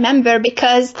struggling to remember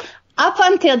because up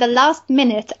until the last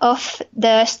minute of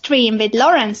the stream with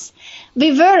Lawrence,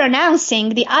 we were announcing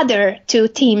the other 2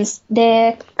 teams,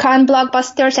 the Cannes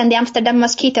Blockbusters and the Amsterdam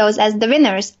Mosquitoes, as the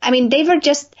winners. I mean, they were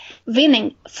just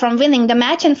winning the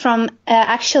match and from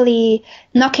actually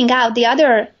knocking out the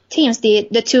other teams,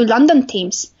 the 2 London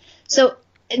teams. So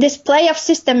this playoff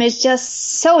system is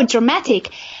just so dramatic.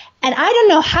 And I don't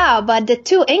know how, but the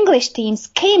 2 English teams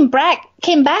came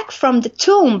back from the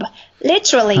tomb,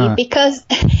 literally, because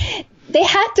they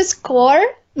had to score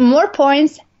more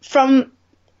points from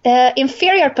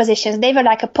inferior positions. They were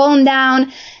like a pawn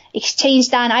down, exchange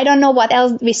down. I don't know what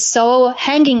else we saw,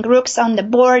 hanging rooks on the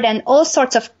board and all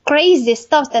sorts of crazy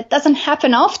stuff that doesn't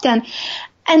happen often.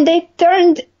 And they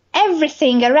turned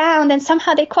everything around and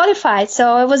somehow they qualified.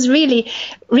 So it was really,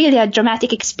 really a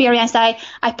dramatic experience. I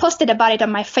posted about it on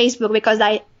my Facebook because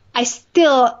I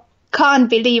still can't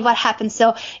believe what happened.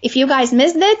 So if you guys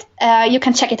missed it, you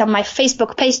can check it on my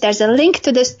Facebook page. There's a link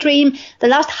to the stream. The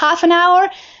last half an hour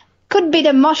could be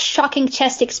the most shocking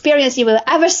chess experience you will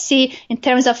ever see in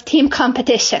terms of team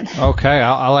competition. Okay,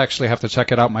 I'll actually have to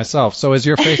check it out myself. So is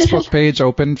your Facebook page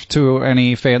open to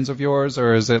any fans of yours,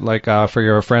 or is it like for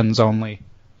your friends only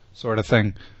sort of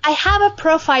thing? I have a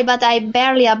profile, but I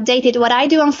barely update it. What I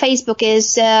do on Facebook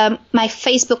is my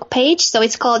Facebook page. So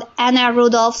it's called Anna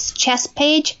Rudolph's Chess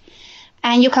Page.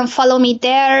 And you can follow me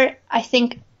there. I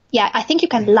think you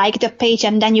can like the page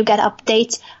and then you get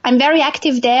updates. I'm very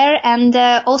active there and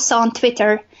also on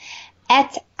Twitter.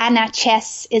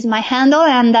 @AnnaChess is my handle,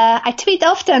 and I tweet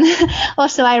often.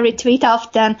 Also, I retweet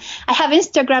often. I have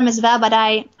Instagram as well, but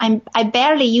I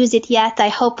barely use it yet. I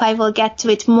hope I will get to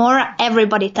it more.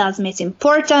 Everybody tells me it's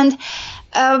important.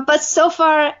 But so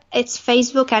far, it's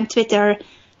Facebook and Twitter.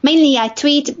 Mainly I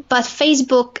tweet, but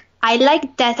Facebook, I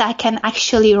like that I can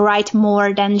actually write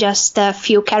more than just a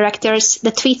few characters.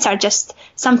 The tweets are just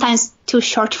sometimes too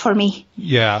short for me.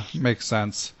 Yeah, makes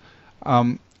sense.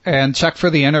 And check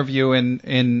for the interview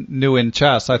in New in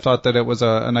Chess. I thought that it was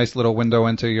a nice little window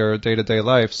into your day-to-day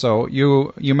life. So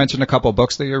you mentioned a couple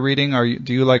books that you're reading.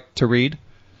 Do you like to read?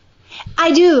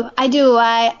 I do.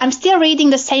 I'm still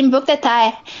reading the same book that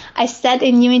I said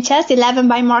in New in Chess, 11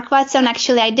 by Mark Watson.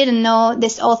 Actually, I didn't know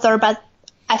this author, but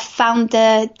I found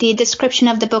the description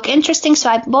of the book interesting, so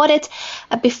I bought it.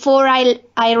 Before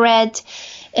I read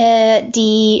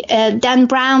the Dan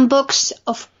Brown books.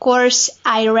 Of course,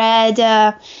 I read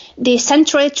the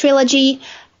Century Trilogy.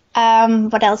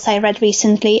 What else I read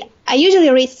recently? I usually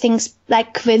read things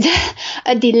like with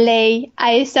a delay.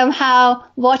 I somehow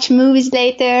watch movies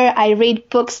later. I read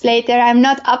books later. I'm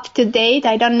not up to date.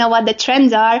 I don't know what the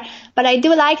trends are, but I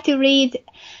do like to read.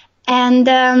 And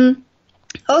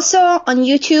also on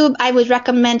YouTube, I would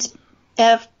recommend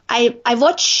I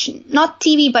watch not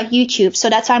TV, but YouTube. So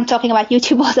that's why I'm talking about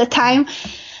YouTube all the time.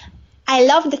 I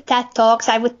love the TED Talks.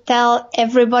 I would tell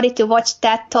everybody to watch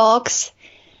TED Talks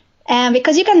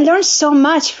because you can learn so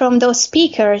much from those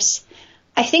speakers.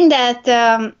 I think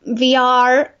that we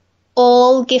are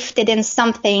all gifted in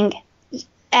something,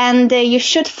 and you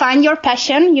should find your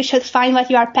passion. You should find what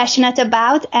you are passionate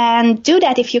about and do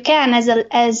that if you can as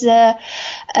a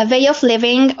way of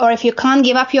living, or if you can't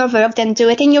give up your work, then do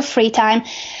it in your free time.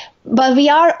 But we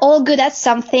are all good at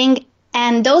something,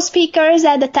 and those speakers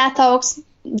at the TED Talks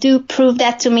do prove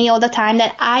that to me all the time,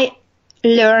 that I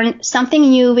learn something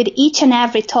new with each and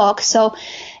every talk. So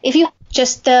if you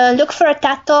just look for a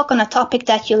TED Talk on a topic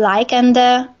that you like, and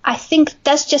I think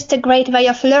that's just a great way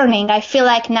of learning. I feel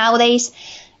like nowadays,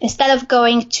 instead of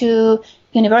going to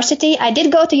university, I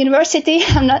did go to university.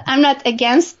 I'm not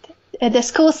against the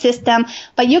school system,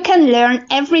 but you can learn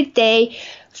every day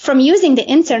from using the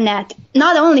internet,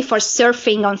 not only for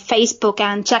surfing on Facebook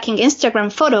and checking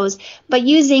Instagram photos, but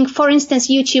using, for instance,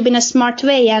 YouTube in a smart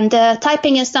way and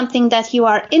typing in something that you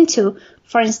are into.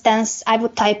 For instance, I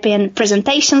would type in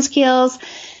presentation skills.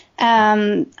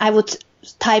 I would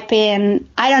type in,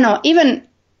 I don't know,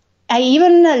 I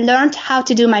even learned how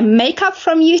to do my makeup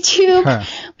from YouTube,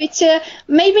 which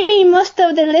maybe most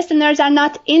of the listeners are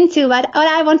not into, but what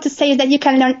I want to say is that you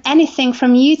can learn anything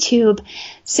from YouTube.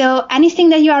 So anything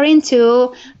that you are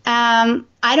into,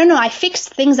 I don't know, I fix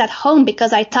things at home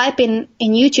because I type in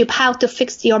YouTube how to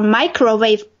fix your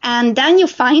microwave, and then you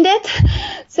find it.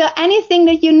 So anything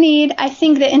that you need, I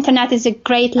think the internet is a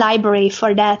great library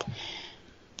for that.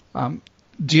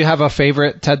 Do you have a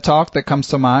favorite TED Talk that comes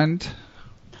to mind?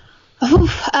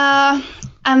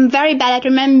 I'm very bad at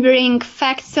remembering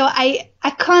facts, so I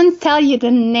can't tell you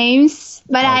the names,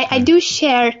 but okay. I do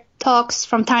share talks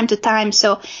from time to time.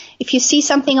 So if you see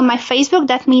something on my Facebook,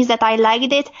 that means that I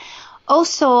liked it.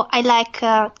 Also, I like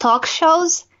talk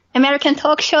shows, American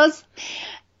talk shows.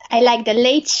 I like the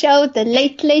Late Show, the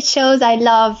Late shows. I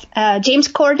love James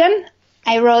Corden.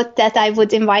 I wrote that I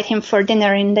would invite him for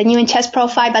dinner in the New in Chess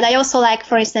profile, but I also like,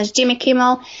 for instance, Jimmy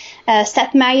Kimmel,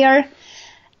 Seth Meyers.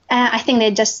 I think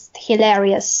they're just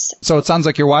hilarious. So it sounds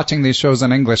like you're watching these shows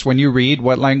in English. When you read,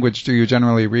 what language do you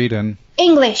generally read in?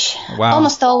 English. Wow.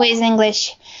 Almost always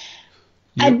English.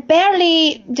 I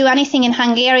barely do anything in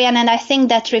Hungarian, and I think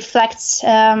that reflects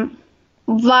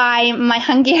why my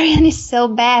Hungarian is so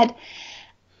bad.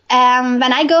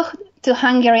 When I go to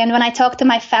Hungary and when I talk to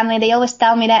my family, they always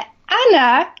tell me that,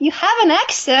 Anna, you have an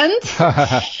accent.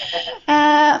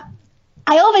 I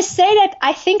always say that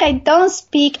I think I don't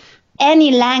speak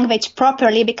any language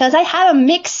properly because I have a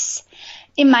mix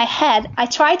in my head. I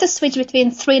try to switch between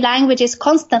three languages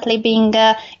constantly, being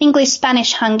English,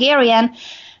 Spanish, Hungarian,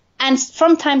 and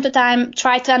from time to time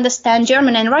try to understand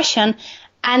German and Russian.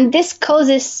 And this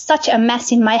causes such a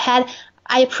mess in my head.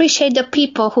 I appreciate the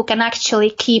people who can actually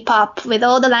keep up with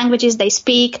all the languages they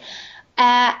speak.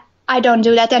 I don't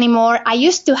do that anymore. I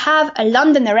used to have a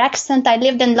Londoner accent. I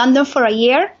lived in London for a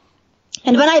year.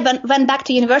 And when I went back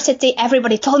to university,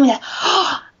 everybody told me that,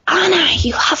 oh, Anna,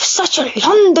 you have such a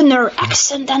Londoner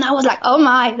accent. And I was like, oh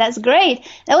my, that's great.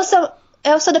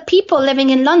 Also the people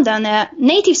living in London,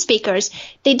 native speakers,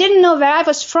 they didn't know where I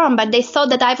was from, but they thought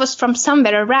that I was from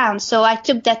somewhere around. So I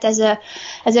took that as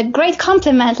a great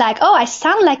compliment, like, oh, I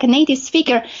sound like a native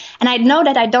speaker. And I know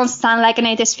that I don't sound like a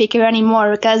native speaker anymore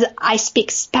because I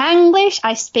speak Spanglish,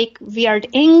 I speak weird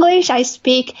English, I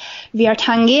speak weird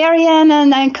Hungarian,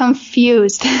 and I'm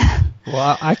confused.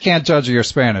 Well, I can't judge your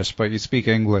Spanish, but you speak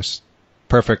English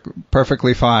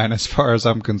perfectly fine as far as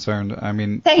I'm concerned. I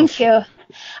mean, thank you.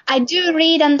 I do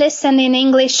read and listen in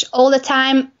English all the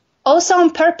time, also on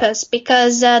purpose,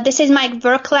 because this is my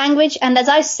work language. And as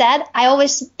I said, I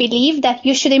always believe that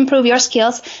you should improve your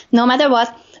skills no matter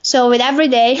what. So with every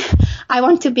day, I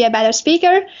want to be a better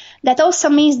speaker. That also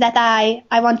means that I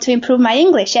want to improve my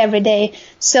English every day.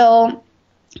 So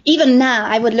even now,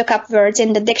 I would look up words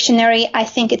in the dictionary. I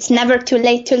think it's never too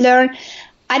late to learn.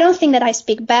 I don't think that I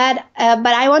speak bad,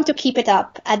 but I want to keep it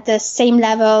up at the same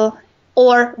level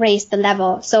or raise the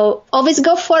level. So always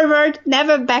go forward,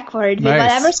 never backward, with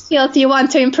whatever skills you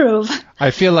want to improve.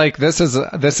 I feel like this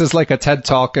is like a TED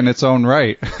Talk in its own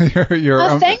right.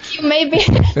 Thank you. Maybe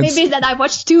that I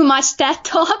watched too much TED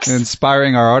Talks.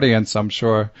 Inspiring our audience, I'm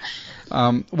sure.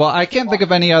 Well, I can't think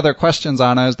of any other questions,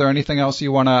 Anna. Is there anything else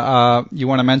you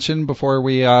wanna mention before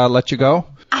we let you go?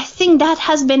 I think that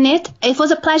has been it. It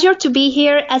was a pleasure to be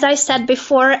here. As I said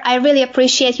before, I really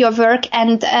appreciate your work,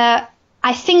 and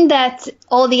I think that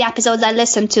all the episodes I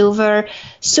listened to were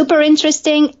super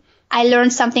interesting. I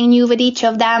learned something new with each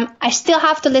of them. I still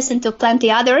have to listen to plenty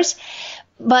others,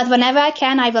 but whenever I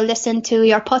can, I will listen to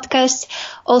your podcast.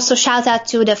 Also, shout out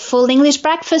to the Full English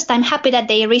Breakfast. I'm happy that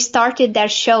they restarted their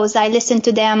shows. I listened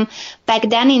to them back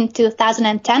then in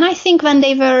 2010, I think, when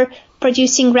they were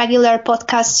producing regular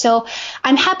podcasts. So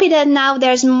I'm happy that now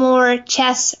there's more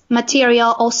chess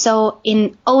material also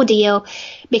in audio,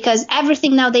 because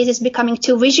everything nowadays is becoming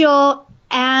too visual,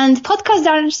 and podcasts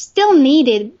are still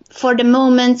needed for the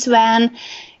moments when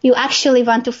you actually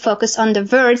want to focus on the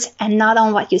words and not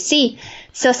on what you see.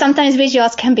 So sometimes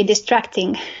visuals can be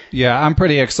distracting. Yeah, I'm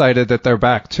pretty excited that they're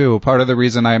back too. Part of the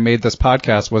reason I made this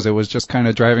podcast was it was just kind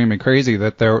of driving me crazy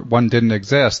that one didn't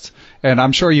exist. And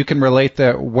I'm sure you can relate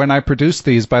that when I produce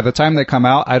these, by the time they come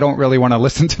out, I don't really want to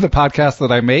listen to the podcast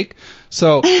that I make.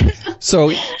 So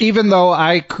even though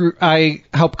I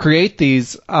help create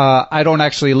these, I don't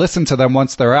actually listen to them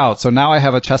once they're out. So now I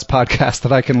have a chess podcast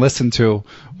that I can listen to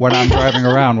when I'm driving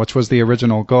around, which was the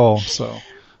original goal. So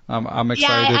I'm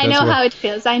excited. Yeah, I know how it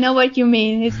feels. I know what you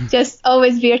mean. It's just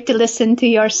always weird to listen to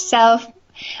yourself.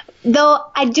 Though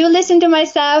I do listen to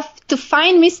myself to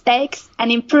find mistakes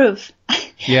and improve.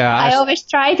 Yeah, I always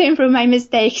try to improve my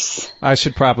mistakes. I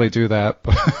should probably do that,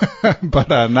 but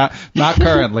not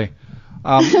currently.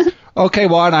 Okay,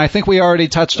 well, Anna, I think we already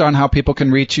touched on how people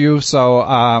can reach you. So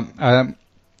I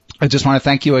just want to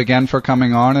thank you again for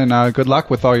coming on, and good luck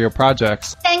with all your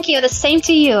projects. Thank you. The same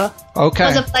to you. Okay. It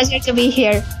was a pleasure to be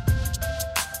here.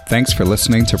 Thanks for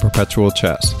listening to Perpetual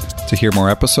Chess. To hear more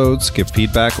episodes, give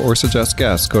feedback, or suggest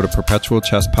guests, go to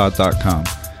perpetualchesspod.com.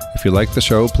 If you like the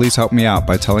show, please help me out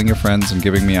by telling your friends and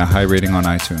giving me a high rating on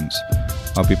iTunes.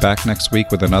 I'll be back next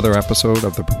week with another episode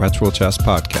of the Perpetual Chess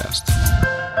Podcast.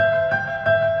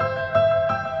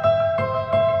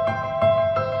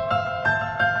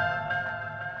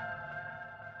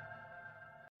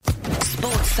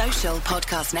 Sports Social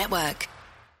Podcast Network.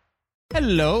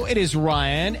 Hello, it is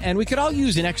Ryan, and we could all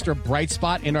use an extra bright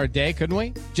spot in our day, couldn't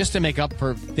we? Just to make up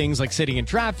for things like sitting in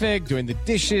traffic, doing the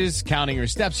dishes, counting your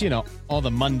steps, all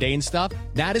the mundane stuff.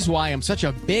 That is why I'm such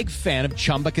a big fan of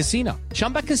Chumba Casino.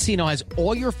 Chumba Casino has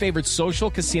all your favorite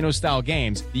social casino-style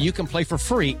games that you can play for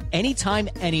free anytime,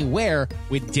 anywhere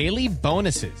with daily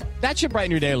bonuses. That should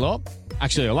brighten your day a little.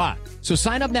 Actually, a lot. So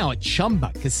sign up now at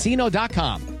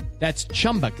ChumbaCasino.com. That's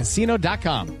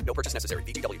ChumbaCasino.com. No purchase necessary.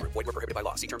 VGW Group. Void where prohibited by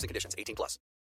law. See terms and conditions. 18+.